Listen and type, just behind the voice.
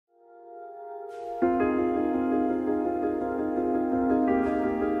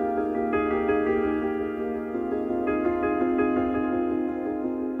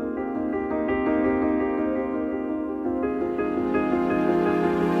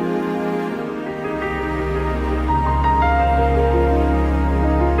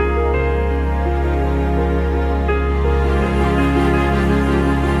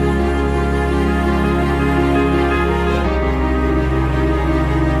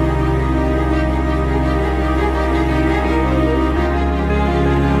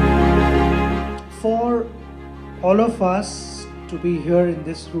all of us to be here in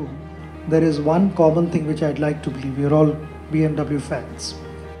this room, there is one common thing which I'd like to believe. We're all BMW fans.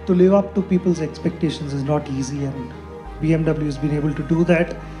 To live up to people's expectations is not easy, and BMW has been able to do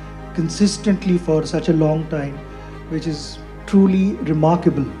that consistently for such a long time, which is truly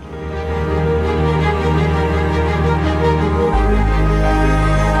remarkable.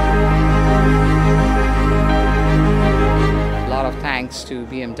 Thanks to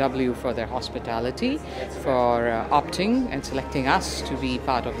BMW for their hospitality, for opting and selecting us to be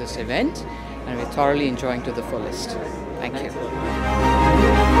part of this event, and we're thoroughly enjoying to the fullest. Thank you.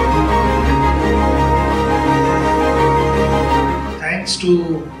 Thanks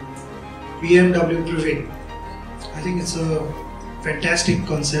to BMW Privé. I think it's a fantastic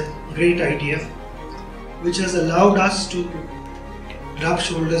concept, great idea, which has allowed us to rub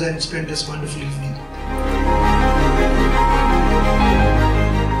shoulders and spend this wonderful evening.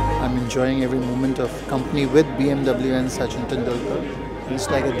 I'm enjoying every moment of company with BMW and Sachin Tendulkar. It's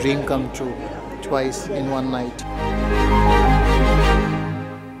like a dream come true, twice in one night.